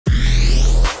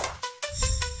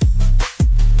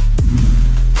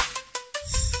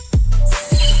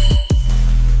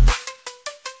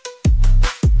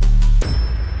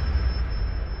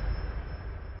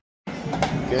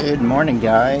Good morning,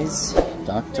 guys.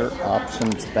 Dr.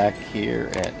 Options back here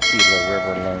at Gila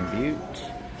River, Lone Butte.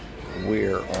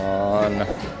 We're on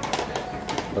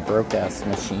the broke-ass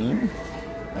machine.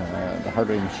 The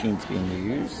hardware machine's being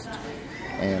used.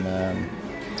 And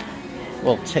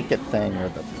little ticket thing, or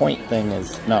the point thing,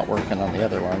 is not working on the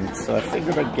other one. So I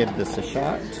figured I'd give this a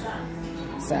shot.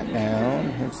 Sat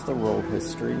down. Here's the roll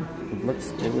history.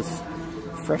 It was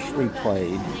freshly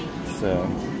played, so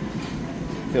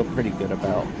feel pretty good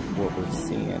about what we're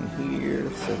seeing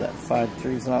here. So that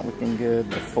 5-3 is not looking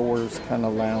good. The 4's kind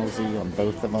of lousy on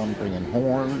both of them, bringing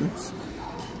horns.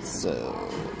 So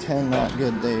 10 not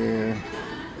good there.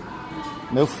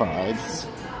 No 5s.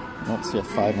 I don't see a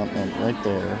 5 up right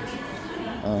there.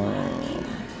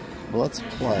 Well, let's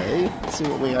play. Let's see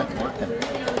what we got working.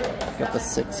 Got the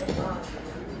 6 going.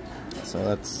 So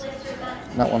that's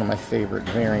not one of my favorite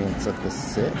variants of the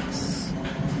 6.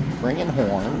 Bringing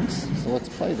horns, so let's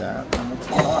play that, and let's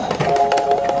get on it.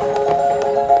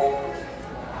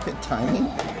 Good timing.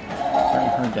 Turn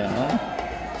her down.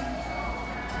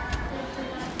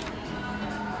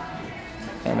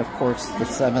 And of course, the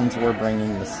 7s were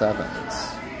bringing the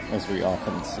 7s, as we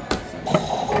often see.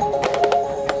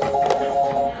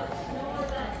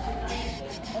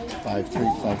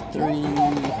 5-3,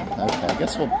 5-3. Okay, I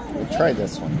guess we'll try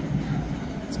this one.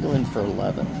 Let's go in for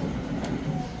 11.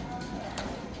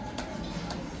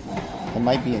 It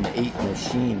might be an 8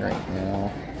 machine right now.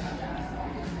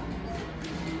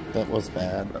 That was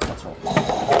bad, but that's all.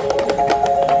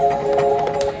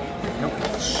 Nope,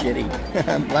 it's shitty.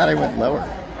 I'm glad I went lower.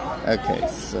 Okay,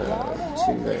 so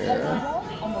 2 there.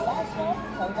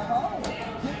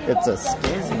 It's a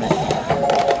skiz machine.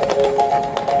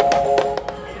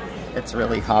 It's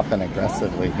really hopping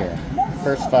aggressively here.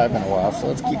 First 5 in a while, so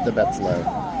let's keep the bets low,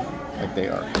 like they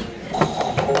are.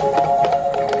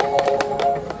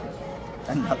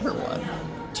 Another one.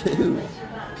 2.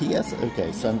 PS.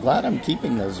 Okay, so I'm glad I'm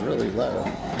keeping those really low.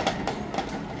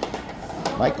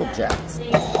 Michael Jackson.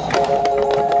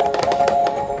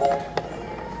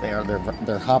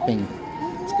 They're hopping.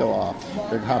 Let's go off.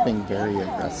 They're hopping very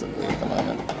aggressively at the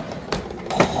moment.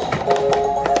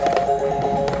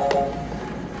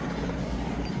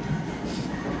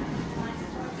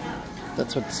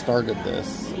 That's what started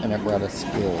this, and it brought us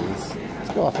skills.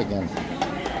 Let's go off again.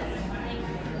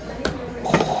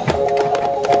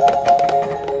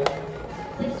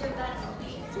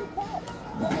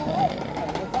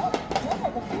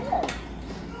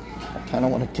 I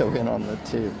don't want to go in on the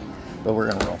 2, but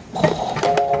we're gonna roll.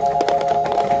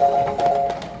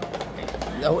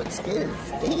 Oh, it skids.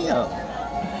 Damn.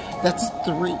 That's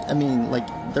 3. I mean, like,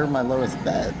 they're my lowest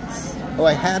bets. Oh,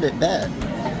 I had it bet.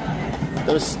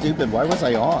 That was stupid. Why was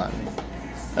I on?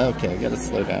 Okay, I gotta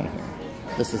slow down here.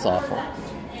 This is awful.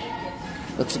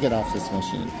 Let's get off this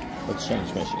machine. Let's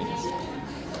change machines.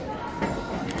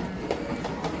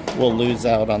 We'll lose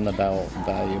out on the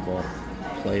valuable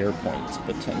player points,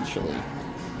 potentially.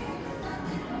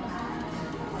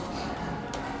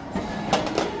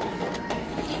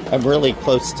 I'm really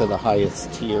close to the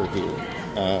highest tier here,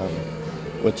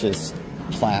 which is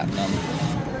platinum.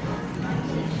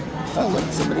 Oh, look,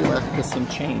 somebody left us some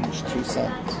change, 2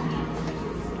 cents.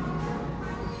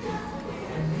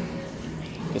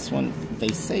 This one, they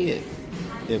say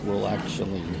it will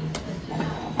actually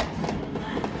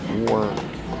work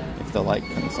if the light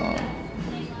comes on.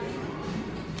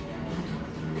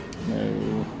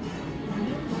 No.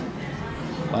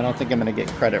 Well, I don't think I'm going to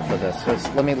get credit for this. So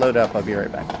let me load up. I'll be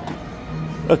right back.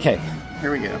 Okay,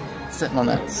 here we go. Sitting on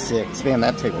that 6. Man,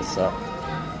 that table sucked.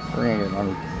 We're going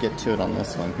to get to it on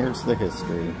this one. Here's the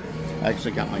history. I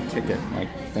actually got my ticket, my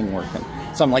thing working.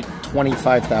 So I'm like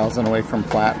 25,000 away from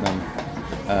platinum.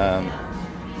 I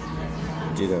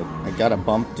got a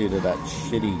bump due to that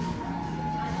shitty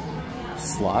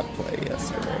slot play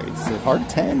yesterday. So hard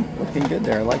 10, looking good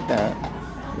there. I like that.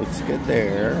 Looks good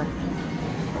there.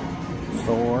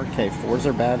 4. Okay, 4s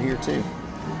are bad here too.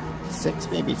 6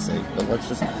 may be safe, but let's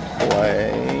just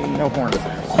play. No horns. 9.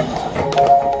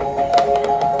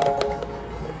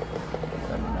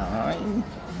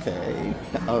 Okay.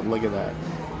 Oh, look at that.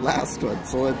 Last one.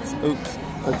 So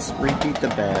let's repeat the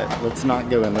bet. Let's not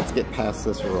go in. Let's get past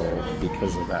this roll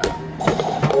because of that.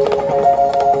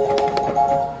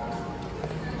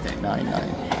 Okay, 9,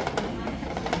 9.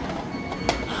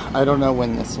 I don't know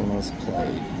when this one was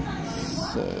played.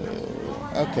 So,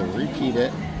 okay, repeat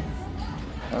it.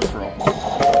 Let's roll.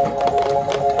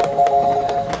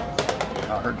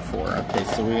 I heard 4. Okay,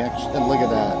 so we actually, look at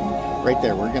that. Right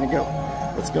there, we're gonna go.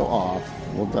 Let's go off.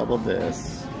 We'll double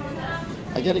this.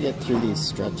 I gotta get through these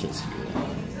stretches here.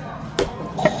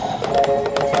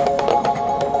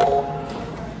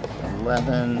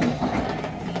 11.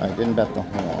 I didn't bet the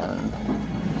horn.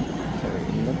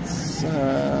 Okay, let's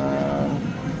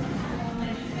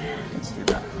do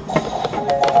that.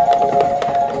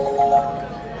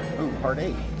 Ooh, heart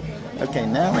 8. Okay,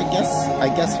 now I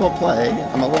guess we'll play.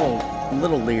 I'm a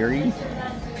little leery.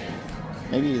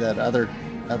 Maybe that other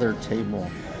table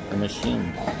or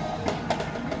machine. I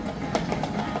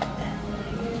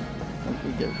think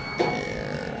we go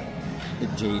there.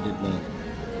 It jaded me.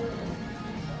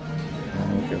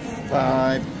 And we'll go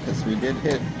 5 because we did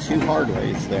hit 2 hard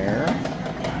ways there.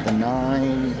 The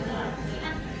 9. I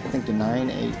think the 9,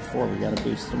 8, 4. We got to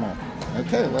boost them all.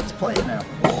 Okay, let's play it now.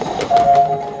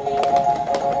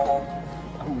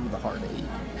 Oh, the hard 8.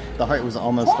 The heart was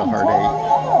almost a hard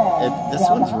 8. This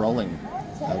one's rolling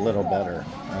a little better.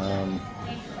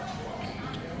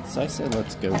 So I say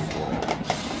let's go for it.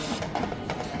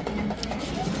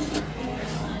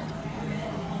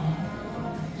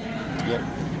 Yep.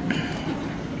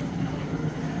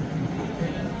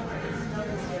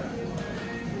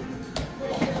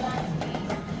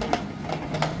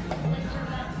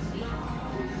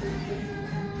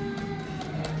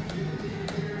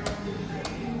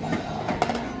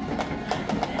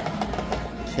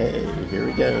 Okay, here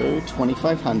we go.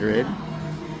 2,500.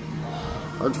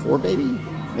 Hard 4, baby.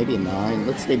 Maybe a 9.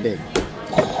 Let's stay big.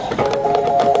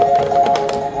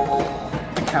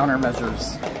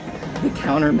 Countermeasures. The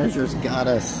countermeasures got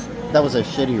us. That was a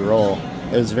shitty roll.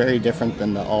 It was very different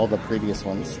than all the previous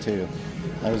ones, too.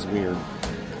 That was weird.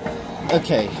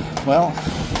 Okay, well,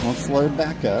 let's load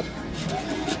back up.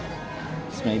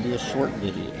 This may be a short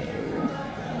video.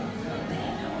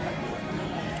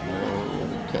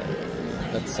 Okay,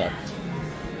 that sucked.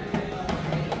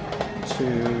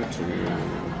 2, 2.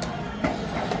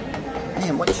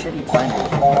 Man, what shitty timing.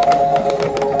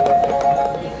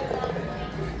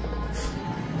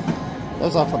 That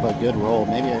was off of a good roll.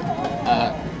 Maybe,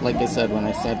 like I said, when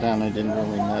I sat down, I didn't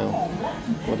really know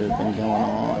what had been going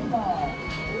on.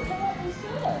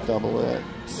 Double it.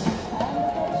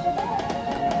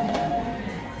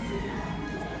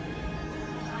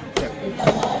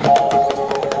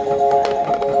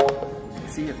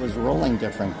 See, it was rolling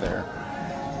different there.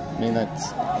 I mean,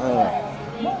 that's...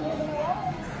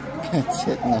 it's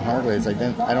hitting the hard ways. I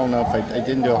don't know if I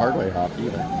didn't do a hard way hop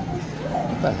either.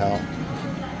 What the hell?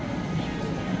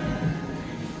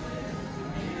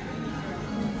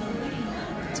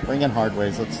 Let's bring in hard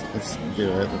ways. Let's do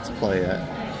it. Let's play it.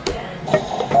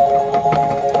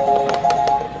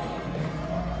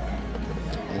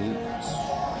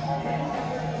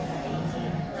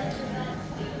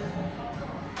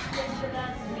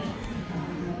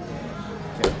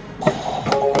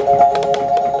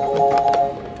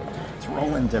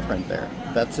 Different there.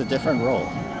 That's a different roll.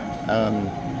 I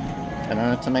don't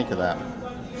know what to make of that.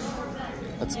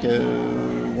 Let's go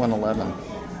 111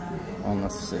 on the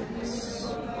 6.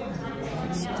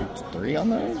 Let's do 3 on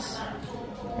those?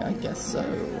 Yeah, I guess so.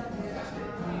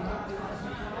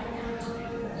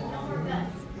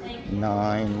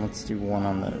 9. Let's do 1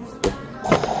 on those.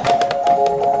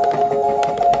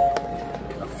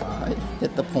 A 5.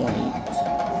 Hit the point.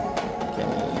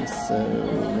 Okay, so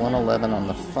 111 on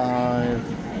the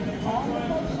 5.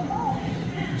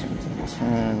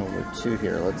 10, we'll do 2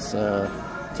 here. Let's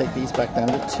take these back down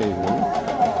to 2.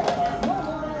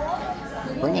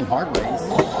 Bring in hard ways.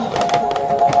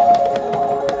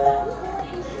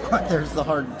 There's the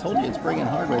hard. Told you it's bringing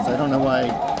hard ways. I don't know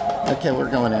why. Okay, we're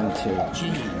going into.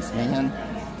 Jeez, man.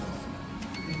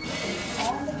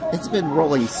 It's been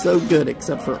rolling so good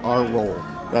except for our roll.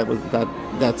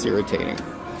 That's irritating.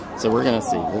 So we're gonna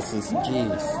see. This is,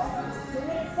 jeez.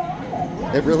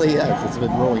 It really has. It's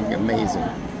been rolling amazing.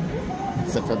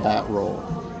 Except for that roll.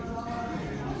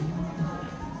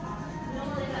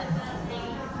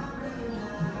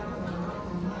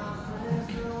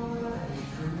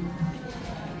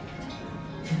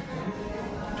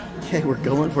 Okay, we're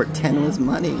going for 10 was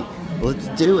money. Let's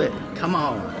do it. Come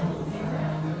on.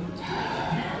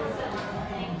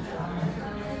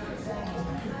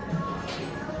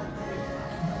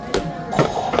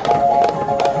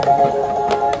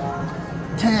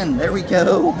 There we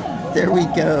go. There we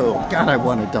go. God, I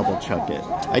want to double chuck it.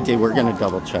 I do. We're going to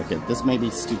double chuck it. This may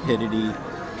be stupidity.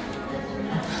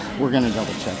 We're going to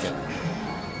double chuck it.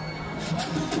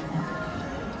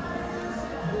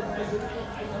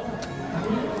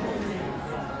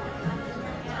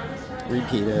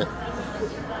 Repeat it.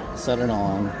 Set it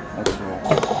on. Let's roll.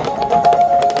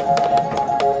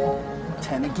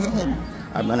 10 again.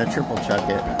 I'm going to triple chuck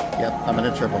it. Yep, I'm going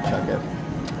to triple chuck it.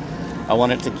 I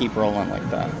want it to keep rolling like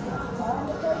that.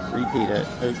 Repeat it.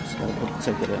 Oops, we'll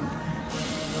take it in.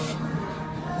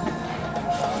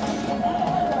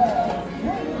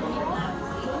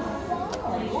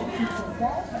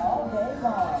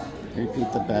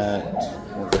 Repeat the bet.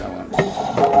 We're going.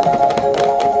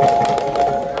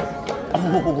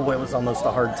 Oh, it was almost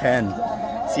a hard 10.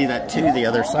 See that 2 the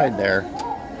other side there?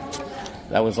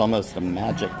 That was almost a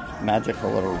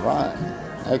magical little run.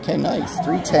 Okay, nice.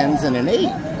 3 10s and an 8.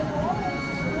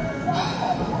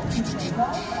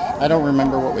 I don't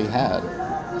remember what we had.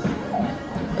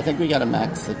 I think we got to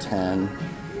max the 10.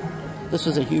 This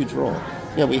was a huge roll.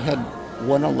 Yeah, we had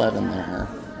 111 there.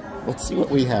 Let's see what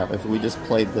we have if we just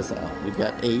played this out. We've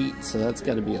got 8, so that's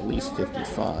got to be at least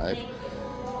 55.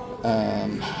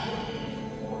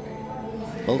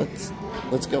 Well,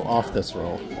 let's go off this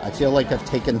roll. I feel like I've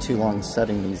taken too long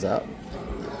setting these up.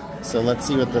 So let's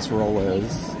see what this roll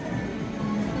is.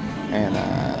 And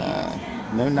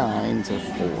no 9s or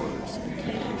 4s.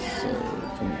 Okay, so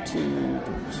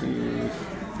 22,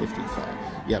 55.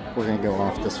 Yep, we're gonna go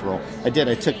off this roll. I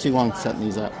took too long setting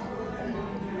these up.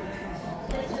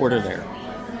 Quarter there.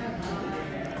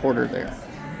 Quarter there.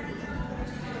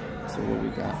 So what we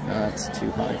got? No, that's too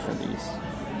high for these.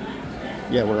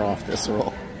 Yeah, we're off this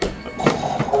roll.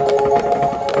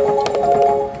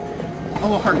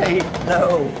 Oh, hard 8.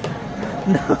 No.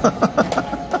 No.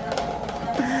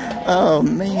 Oh,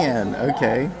 man.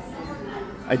 Okay.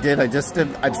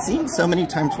 I've seen so many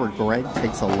times where Greg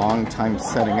takes a long time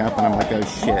setting up, and I'm like, oh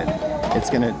shit. It's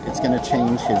gonna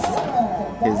change his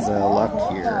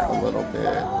luck here a little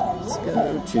bit. Let's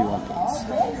go 2 on these.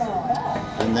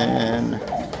 And then,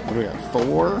 what do we got?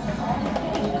 4?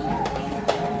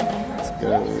 Let's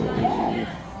go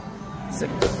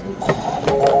 6.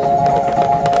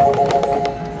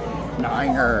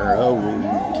 9er.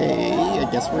 Okay, I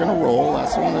guess we're gonna roll.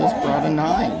 Last one is brought a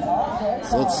 9.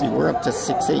 So let's see, we're up to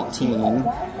 618.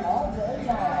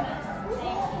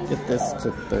 Get this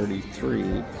to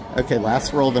 33. Okay,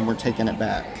 last roll, then we're taking it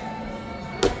back.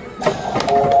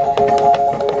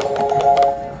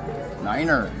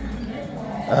 9er.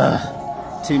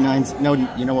 2 9s. No,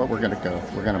 you know what? We're gonna go.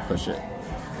 We're gonna push it.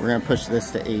 We're gonna push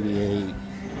this to 88.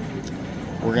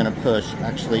 We're gonna push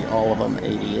actually all of them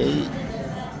 88.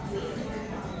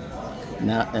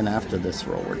 Now, and after this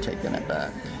roll, we're taking it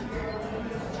back.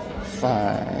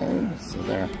 5. So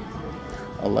there.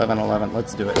 11, 11.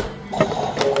 Let's do it.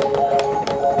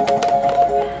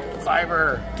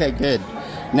 5er. Okay, good.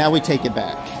 Now we take it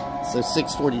back. So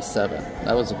 647.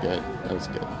 That was good. That was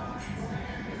good.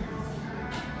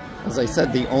 As I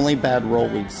said, the only bad roll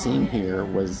we've seen here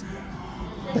was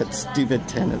that stupid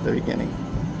 10 at the beginning.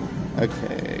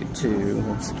 Okay, 2.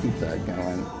 Let's keep that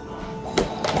going.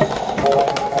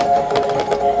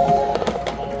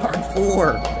 Hard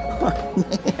 4. Oh,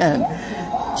 man.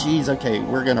 Jeez, okay,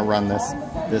 we're gonna run this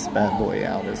bad boy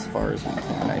out as far as we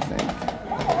can, I think.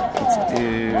 Let's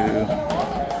do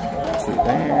 2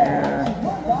 there.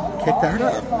 Kick that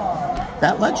up.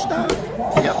 That much done?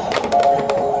 Yep.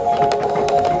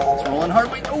 It's rolling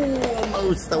hard. Wait, oh,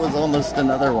 almost. That was almost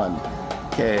another one.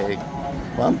 Okay,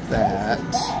 bump that.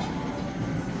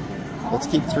 Let's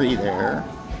keep 3 there.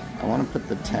 I want to put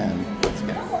the 10. Let's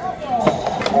go.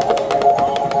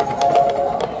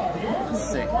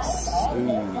 6. Ooh.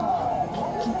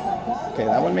 Okay,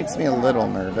 that one makes me a little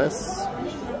nervous,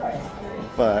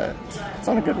 but it's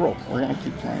on a good roll. We're going to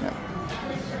keep playing it.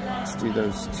 Let's do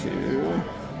those 2.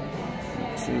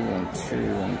 2 and 2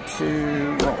 and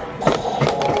 2. Roll.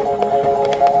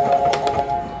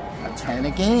 A 10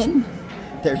 again.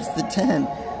 There's the 10.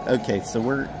 Okay, so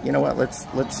you know what? Let's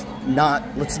not.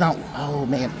 Oh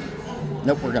man.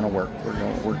 Nope, we're gonna work.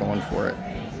 We're going for it.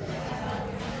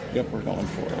 Yep, we're going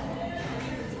for it.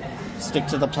 Stick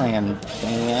to the plan,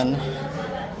 Dan.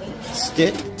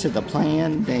 Stick to the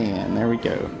plan, Dan. There we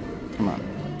go. Come on.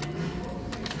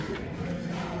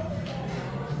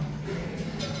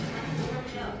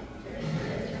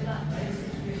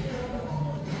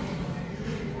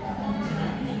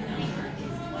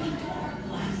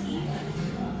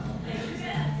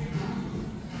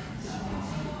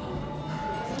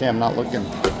 Okay, I'm not looking.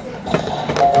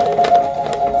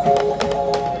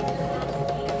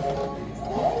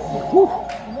 Whew.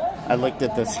 I looked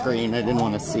at the screen. I didn't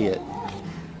want to see it.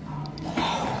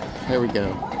 There we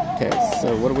go. Okay,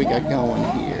 so what do we got going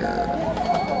here?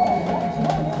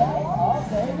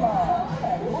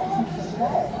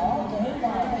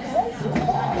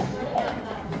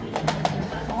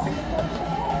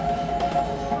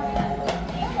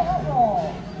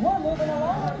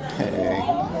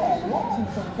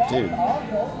 Dude,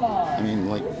 I mean,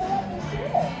 like,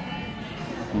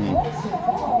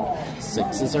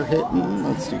 6s are hitting.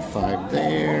 Let's do 5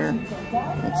 there.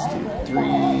 Let's do 3.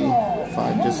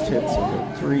 5 just hits, so we'll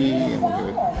go 3, and we'll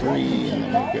go 3, and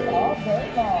then we'll go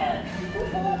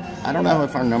I don't know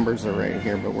if our numbers are right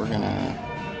here, but we're gonna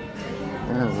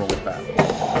roll it back.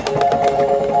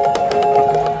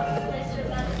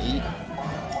 8.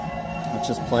 Let's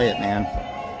just play it, man.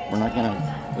 We're not gonna.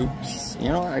 Oops. You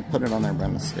know what? I put it on there by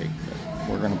mistake. But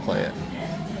we're gonna play it.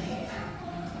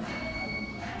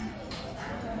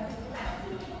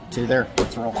 2 there.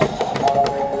 Let's roll.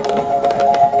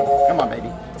 Come on,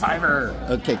 baby. 5-er.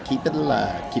 Okay, keep it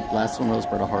alive. Keep last one was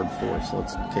but a hard 4, so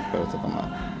let's kick both of them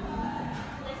up.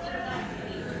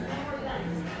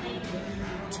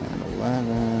 10,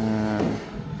 11.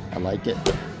 I like it.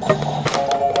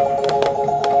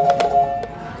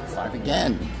 5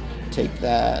 again. Take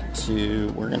that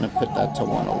to, we're going to put that to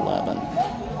 111.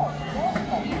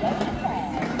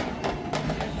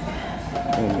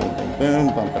 Boom, boom, boom, boom.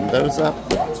 Bumping those up.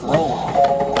 Let's roll.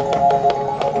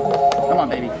 Come on,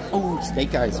 baby. Oh,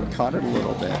 snake eyes. We caught it a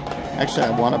little bit. Actually,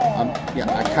 I want to, yeah,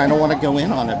 I kind of want to go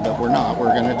in on it, but we're not.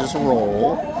 We're going to just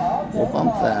roll. We'll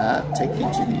bump that. Take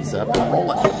each of these up and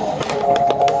roll it.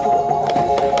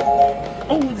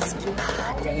 Oh,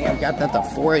 damn. Got that to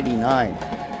 489.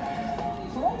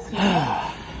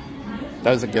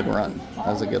 That was a good run. That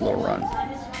was a good little run.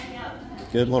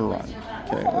 Good little run.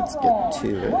 Okay, let's get to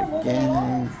it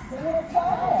again.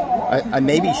 I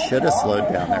maybe should have slowed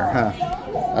down there, huh?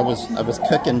 I was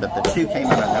cooking, but the 2 came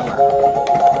out of nowhere.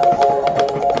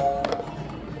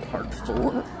 Hard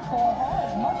 4?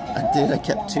 I did. I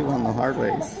kept 2 on the hard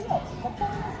ways.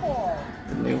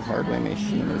 The new hardway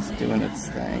machine is doing its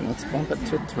thing. Let's bump it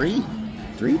to 3.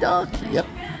 3, Doc? Yep.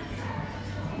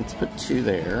 Let's put 2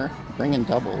 there. Bring in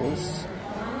doubles.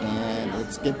 And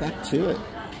let's get back to it.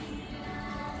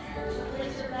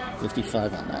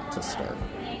 55 on that to start.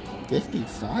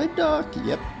 55, Doc?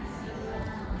 Yep.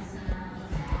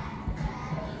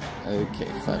 Okay,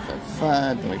 5, 5,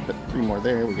 5. Then we put 3 more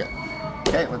there. We got.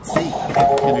 Okay, let's see.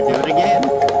 Gonna do it again.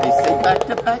 They say back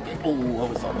to back. Oh, I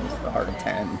was almost the hard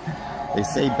 10. They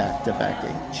say back to back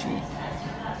ain't cheap.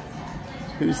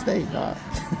 Who's they, Doc?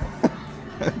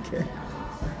 Okay.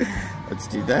 Let's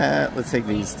do that. Let's take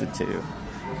these to 2.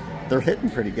 They're hitting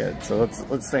pretty good, so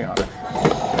let's stay on it.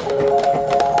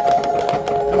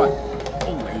 Come on.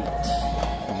 Oh wait.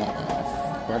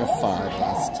 Got a 5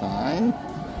 last time.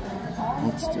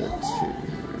 Let's do it 2.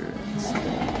 Let's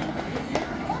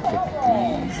pick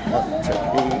these up to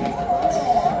 8.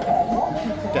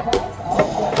 Okay.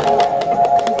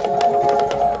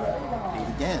 8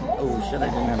 again. Oh shit! I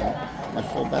didn't have my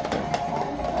full bet there.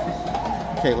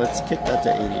 Okay, let's kick that to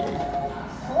 88.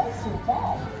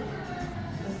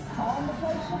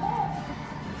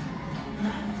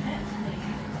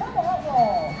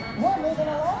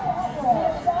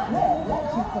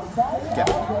 Okay.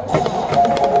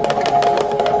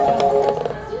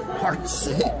 Hard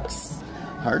 6.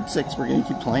 Hard 6. We're going to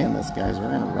keep playing this, guys. We're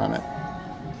going to run it.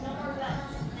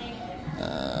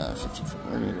 55.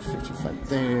 We're going to 55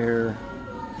 there.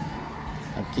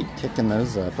 I'll keep kicking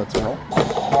those up. Let's roll.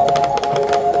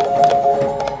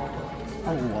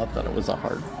 Oh, I thought it was a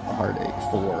hard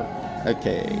 8-4.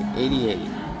 Okay, 88.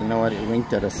 You know what? It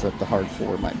winked at us that the hard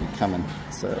 4 might be coming.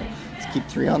 So let's keep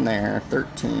 3 on there.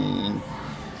 13.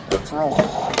 Let's roll.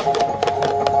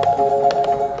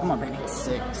 Come on, baby.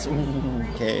 6.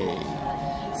 Okay.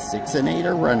 6 and 8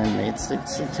 are running, mate.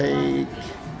 6 to take.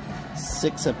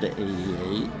 6 up to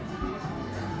 88.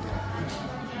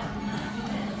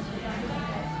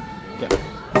 Okay.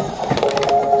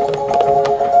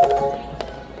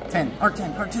 10.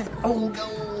 R10. R10. Oh, go.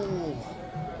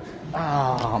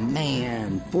 Oh,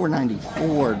 man.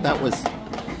 494. That was...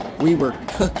 We were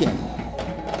cooking.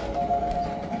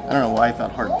 I don't know why I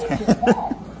thought hard 10.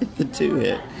 The 2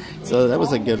 hit. So that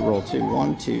was a good roll too.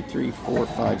 1, 2, 3, 4,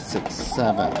 5, 6,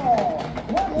 7.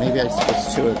 Maybe I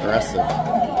was too aggressive.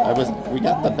 We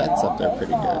got the bets up there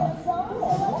pretty good.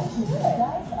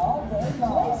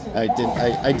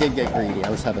 I did get greedy. I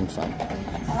was having fun.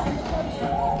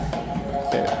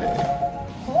 Okay.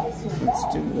 Let's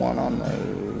do 1 on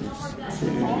those.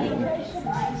 2.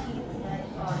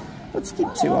 Let's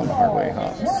keep 2 on the hard way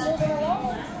hops.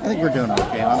 I think we're doing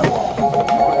okay on it.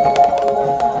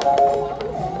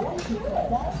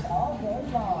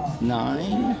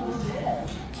 9.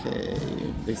 Okay.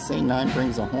 They say 9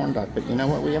 brings a horn, Doc, but you know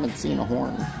what? We haven't seen a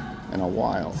horn in a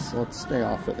while, so let's stay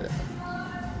off of it.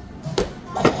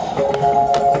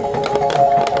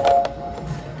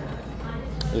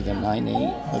 With a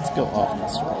 9-8. Let's go off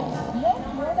this roll.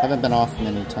 Haven't been off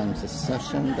many times this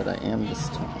session, but I am this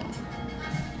time.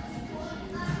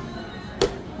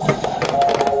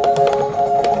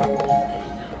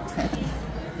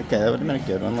 Okay, that would have been a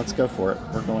good one. Let's go for it.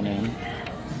 We're going in.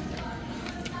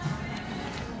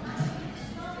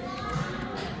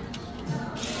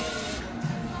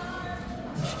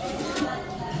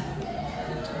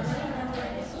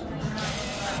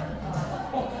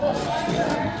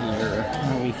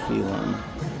 feeling.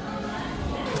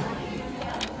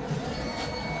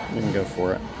 We can go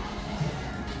for it.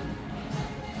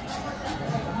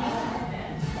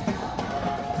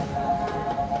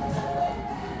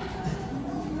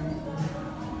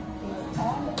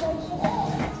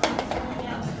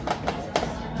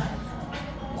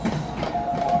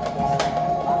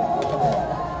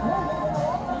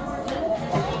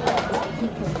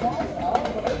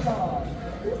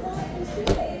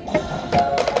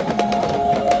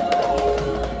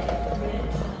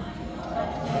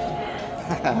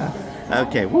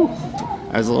 Okay, woo.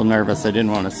 I was a little nervous. I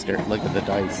didn't want to look at the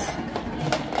dice.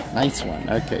 Nice one.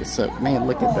 Okay, so, man,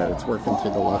 look at that. It's working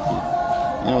through the lucky.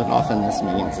 You know what often this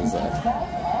means is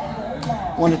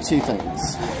one of two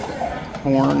things.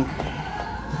 Horn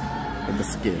or the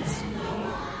skiz.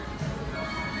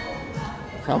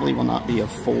 Probably will not be a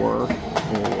 4 or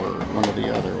one of the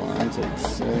other ones. I'd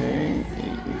say 8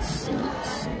 and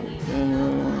 6.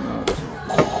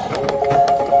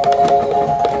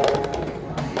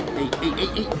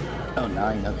 Eight. Oh,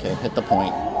 9. Okay, hit the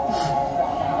point.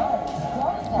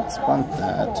 Let's bunt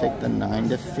that. Take the 9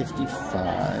 to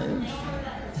 55.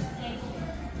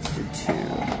 Let's do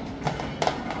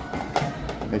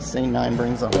 2. They say 9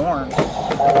 brings a horn.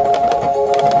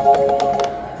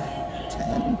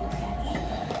 10.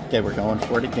 Okay, we're going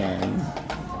for it again.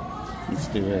 Let's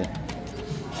do it.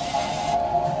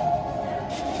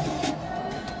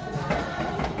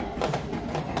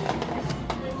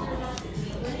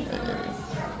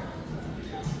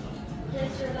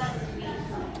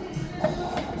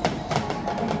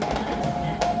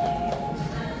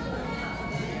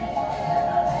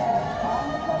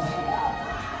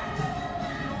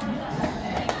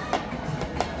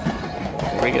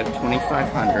 We get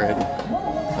 2,500.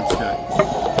 Let's do it.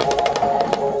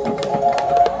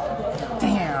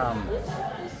 Damn!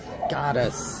 Got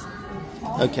us.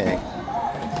 Okay.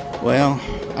 Well,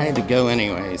 I had to go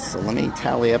anyway, so let me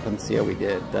tally up and see how we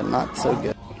did. Not so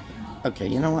good. Okay,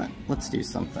 you know what? Let's do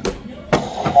something.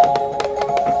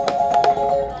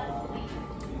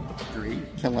 3,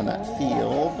 killing that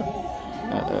field.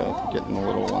 Uh-oh, getting the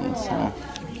little ones, huh?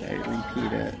 Okay,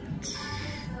 repeat it.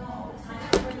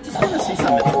 Just want to see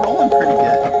something. It's rolling pretty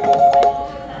good.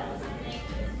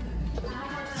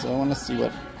 So I want to see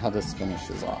how this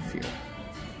finishes off here.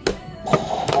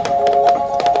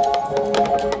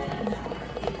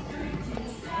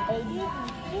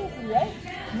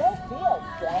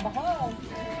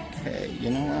 Okay, you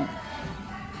know what?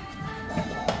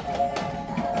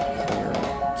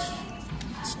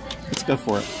 Let's go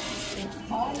for it.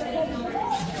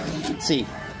 Let's see.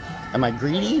 Am I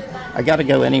greedy? I gotta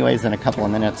go anyways in a couple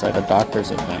of minutes. I have a doctor's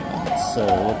appointment. So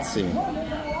let's see.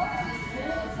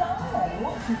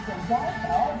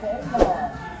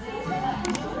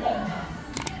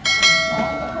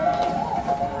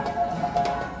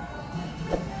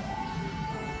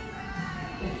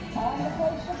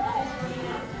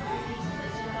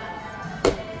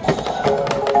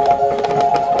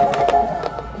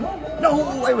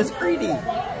 No, I was greedy.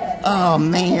 Oh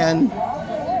man.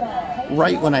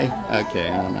 Right when okay,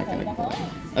 I'm not gonna play.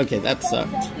 Okay, that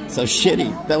sucked. So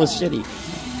shitty. That was shitty.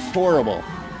 Horrible.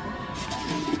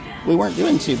 We weren't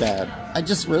doing too bad. I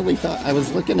just really thought, I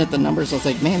was looking at the numbers, I was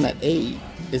like, man, that 8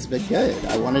 is been good.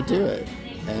 I want to do it.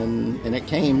 And it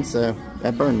came, so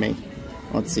that burned me.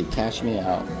 Let's see, cash me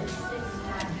out.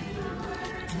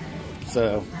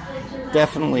 So,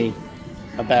 definitely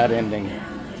a bad ending.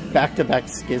 Back-to-back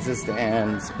skizzes to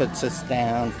ends, puts us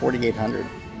down 4,800.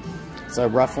 So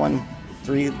rough one,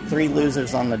 three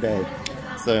losers on the day.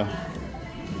 So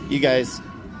you guys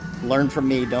learn from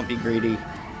me, don't be greedy.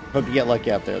 Hope you get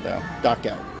lucky out there though. Doc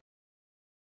out.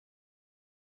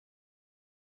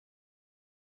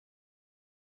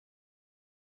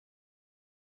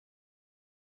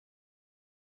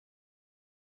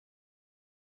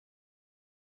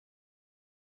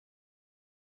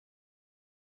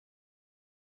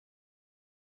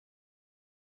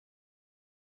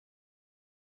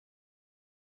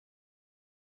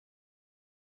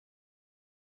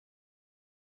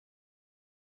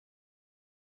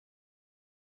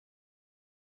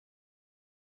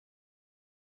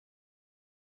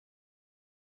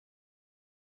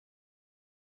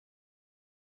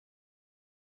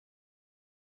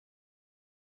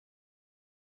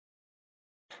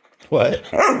 What?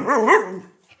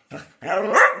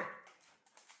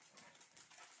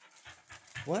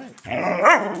 What?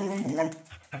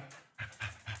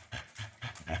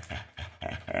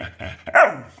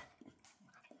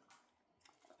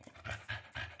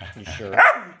 You sure?